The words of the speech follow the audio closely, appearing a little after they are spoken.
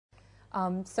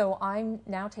So I'm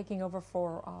now taking over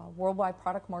for worldwide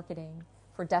product marketing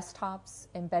for desktops,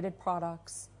 embedded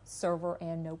products, server,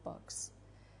 and notebooks.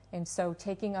 And so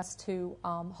taking us to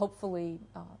hopefully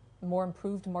more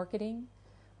improved marketing,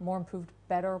 more improved,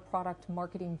 better product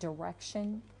marketing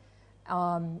direction,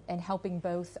 and helping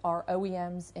both our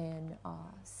OEMs in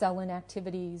sell-in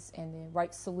activities and the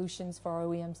right solutions for our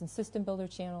OEMs and system builder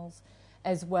channels,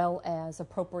 as well as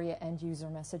appropriate end-user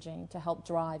messaging to help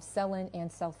drive sell-in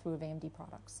and sell-through of AMD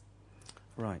products.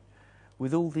 Right.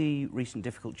 With all the recent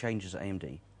difficult changes at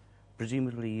AMD,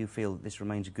 presumably you feel that this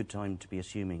remains a good time to be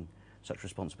assuming such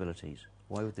responsibilities.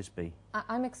 Why would this be?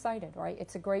 I'm excited, right?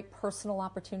 It's a great personal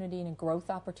opportunity and a growth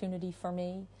opportunity for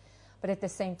me. But at the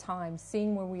same time,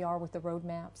 seeing where we are with the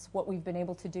roadmaps, what we've been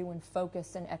able to do and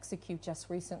focus and execute just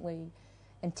recently,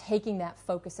 and taking that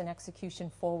focus and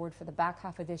execution forward for the back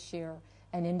half of this year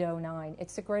and into 2009,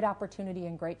 it's a great opportunity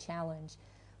and great challenge.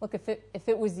 Look, if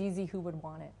it was easy, who would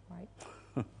want it,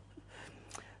 right?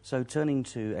 So turning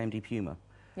to AMD Puma.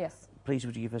 Yes. Please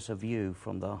would you give us a view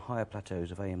from the higher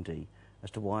plateaus of AMD as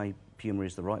to why Puma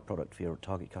is the right product for your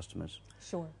target customers?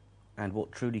 Sure. And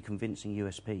what truly convincing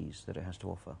USPs that it has to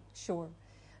offer? Sure.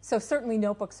 So certainly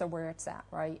notebooks are where it's at,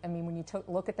 right? I mean, when you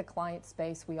look at the client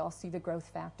space, we all see the growth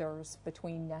factors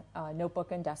between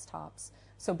notebook and desktops.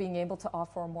 So being able to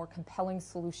offer a more compelling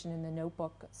solution in the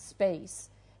notebook space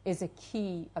is a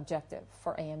key objective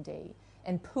for AMD.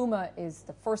 And Puma is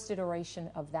the first iteration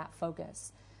of that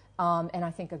focus. And I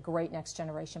think a great next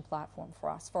generation platform for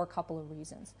us for a couple of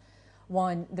reasons.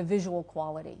 One, the visual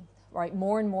quality, right?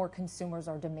 More and more consumers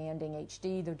are demanding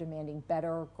HD. They're demanding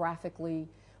better, graphically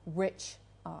rich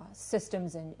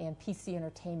systems and PC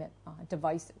entertainment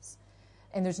devices.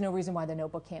 And there's no reason why the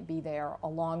notebook can't be there,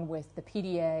 along with the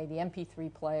PDA, the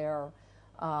MP3 player,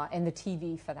 and the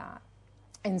TV for that.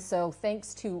 And so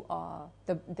thanks to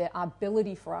the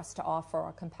ability for us to offer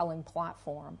a compelling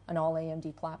platform, an all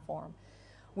AMD platform,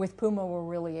 with Puma we're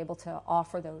really able to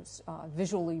offer those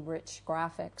visually rich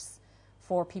graphics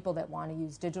for people that want to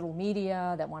use digital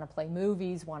media, that want to play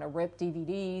movies, want to rip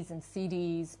DVDs and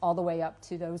CDs, all the way up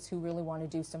to those who really want to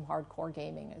do some hardcore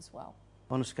gaming as well.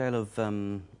 On a scale of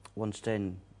 1 to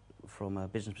 10 from a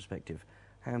business perspective,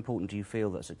 how important do you feel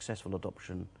that successful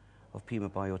adoption of Puma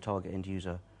by your target end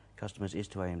user customers is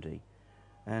to AMD?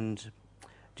 And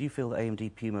do you feel that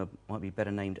AMD Puma might be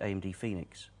better named AMD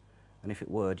Phoenix? And if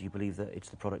it were, do you believe that it's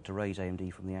the product to raise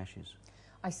AMD from the ashes?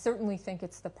 I certainly think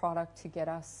it's the product to get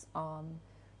us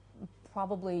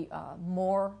probably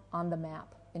more on the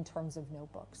map in terms of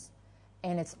notebooks.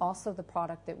 And it's also the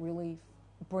product that really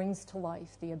brings to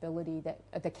life the ability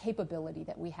the capability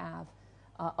that we have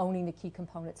owning the key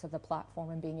components of the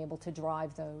platform and being able to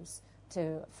drive those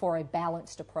for a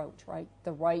balanced approach, right?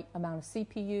 The right amount of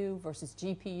CPU versus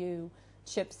GPU,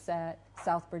 chipset,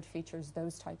 Southbridge features,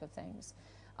 those type of things.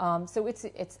 So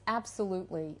it's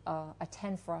absolutely a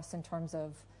 10 for us in terms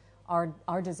of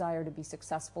our desire to be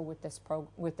successful with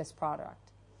this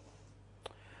product.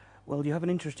 Well, you have an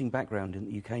interesting background in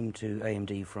that you came to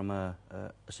AMD from a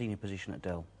senior position at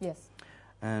Dell. Yes.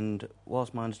 And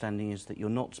whilst my understanding is that you're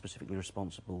not specifically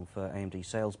responsible for AMD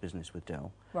sales business with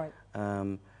Dell, right.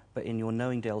 But in your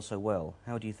knowing Dell so well,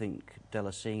 how do you think Dell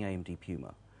are seeing AMD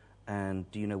Puma? And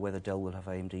do you know whether Dell will have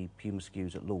AMD Puma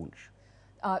SKUs at launch?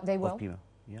 They will. Of Puma?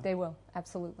 Yeah. They will,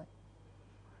 absolutely.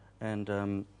 And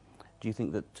do you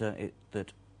think that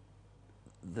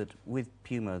that with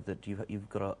Puma that you've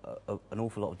got an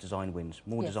awful lot of design wins,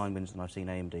 more yes. design wins than I've seen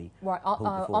AMD? Right,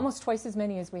 almost twice as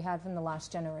many as we had from the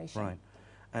last generation. Right.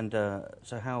 And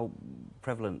so how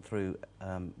prevalent through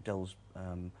Dell's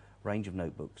range of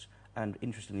notebooks? And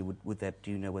interestingly,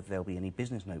 do you know whether there'll be any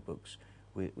business notebooks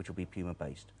which will be Puma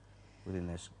based within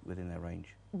their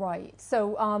range? Right.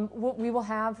 So we will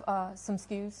have some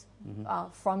SKUs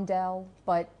from Dell,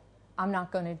 but I'm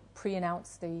not going to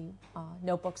pre-announce the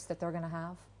notebooks that they're going to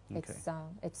have. Okay.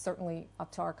 It's certainly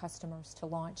up to our customers to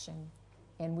launch,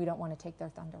 and we don't want to take their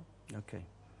thunder. Okay.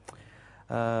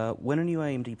 When a new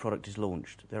AMD product is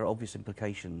launched, there are obvious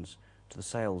implications to the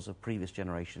sales of previous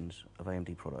generations of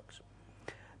AMD products.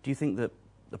 Do you think that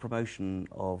the promotion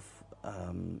of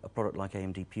a product like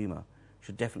AMD Puma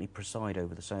should definitely preside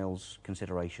over the sales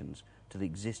considerations to the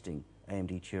existing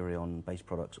AMD Turion-based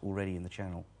products already in the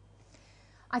channel?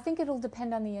 I think it'll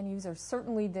depend on the end user.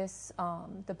 Certainly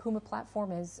the Puma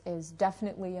platform is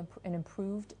definitely an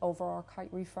improved over our Kite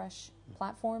refresh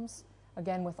platforms,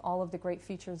 again with all of the great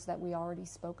features that we already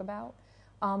spoke about.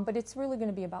 But it's really going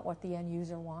to be about what the end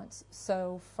user wants.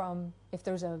 So if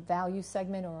there's a value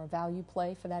segment or a value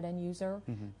play for that end user,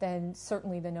 then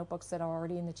certainly the notebooks that are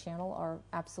already in the channel are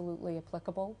absolutely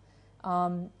applicable.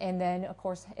 And then, of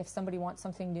course, if somebody wants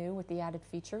something new with the added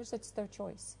features, it's their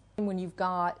choice. And when you've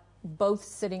got both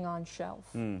sitting on shelf,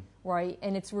 right?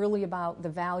 And it's really about the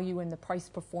value and the price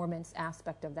performance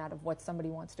aspect of that, of what somebody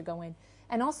wants to go in.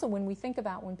 And also when we think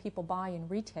about when people buy in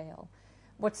retail,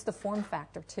 what's the form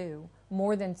factor too?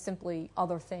 More than simply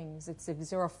other things. Is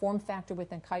there a form factor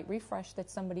within Kite Refresh that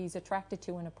somebody's attracted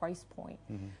to in a price point?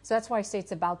 So that's why I say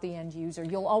it's about the end user.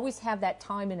 You'll always have that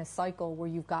time in a cycle where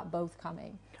you've got both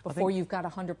coming before you've got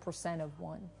 100% of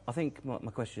one. I think my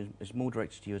question is more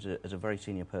directed to you as a very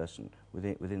senior person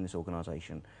within this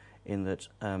organisation, in that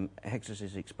Hexus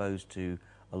is exposed to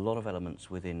a lot of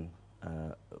elements within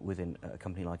a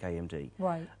company like AMD.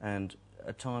 Right. And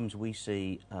at times we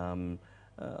see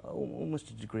almost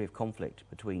a degree of conflict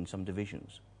between some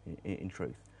divisions, in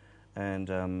truth. And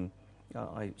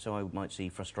so I might see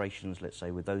frustrations, let's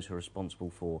say, with those who are responsible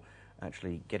for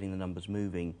actually getting the numbers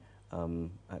moving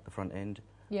at the front end.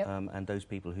 Yep. And those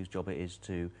people whose job it is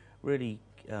to really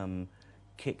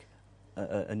kick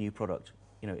a new product,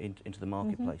 into the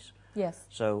marketplace. Yes.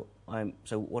 So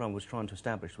what I was trying to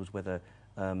establish was whether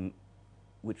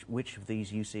which of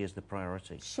these you see as the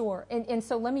priority. Sure. And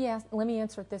so let me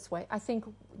answer it this way. I think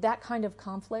that kind of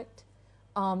conflict,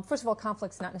 first of all,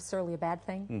 conflict's not necessarily a bad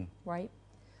thing, right?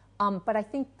 But I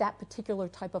think that particular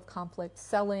type of conflict,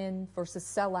 sell in versus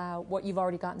sell out, what you've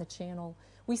already got in the channel,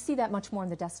 we see that much more on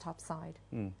the desktop side,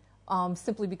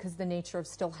 simply because the nature of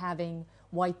still having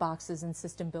white boxes and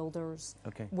system builders,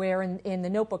 where in the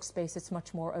notebook space it's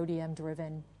much more ODM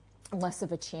driven, less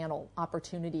of a channel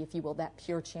opportunity, if you will, that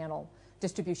pure channel,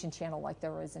 distribution channel like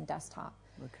there is in desktop.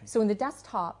 So in the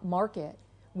desktop market,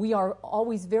 we are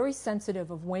always very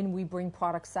sensitive of when we bring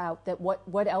products out that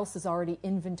what else is already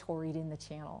inventoried in the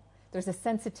channel. There's a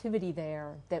sensitivity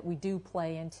there that we do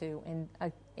play into,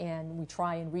 and we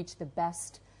try and reach the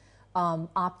best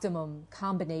optimum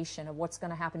combination of what's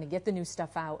going to happen to get the new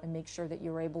stuff out and make sure that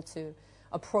you're able to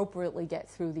appropriately get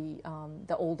through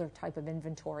the older type of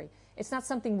inventory. It's not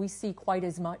something we see quite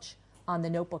as much on the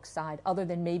notebook side, other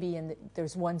than maybe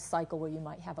there's one cycle where you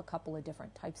might have a couple of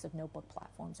different types of notebook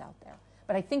platforms out there.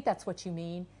 But I think that's what you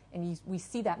mean, and we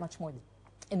see that much more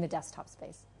in the desktop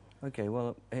space. Okay,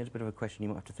 well, here's a bit of a question you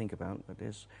might have to think about. But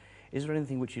is there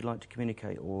anything which you'd like to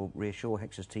communicate or reassure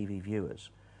Hexus TV viewers,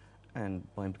 and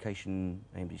by implication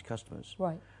AMD's customers,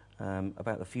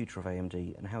 about the future of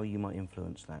AMD and how you might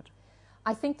influence that?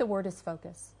 I think the word is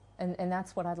focus, and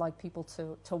that's what I'd like people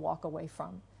to walk away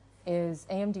from, is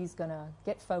AMD's going to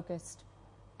get focused,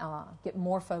 get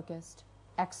more focused,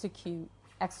 execute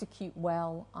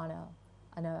well on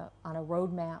a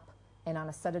roadmap and on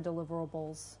a set of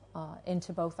deliverables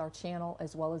into both our channel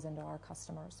as well as into our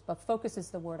customers. But focus is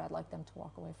the word I'd like them to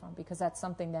walk away from, because that's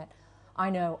something that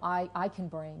I know I can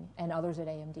bring, and others at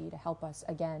AMD, to help us,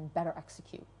 again, better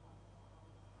execute.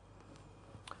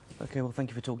 Okay, well, thank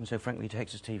you for talking so frankly to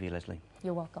Hexus TV, Leslie.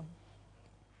 You're welcome.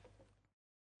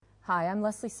 Hi, I'm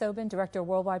Leslie Sobon, Director of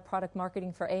Worldwide Product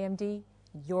Marketing for AMD.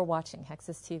 You're watching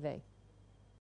Hexus TV.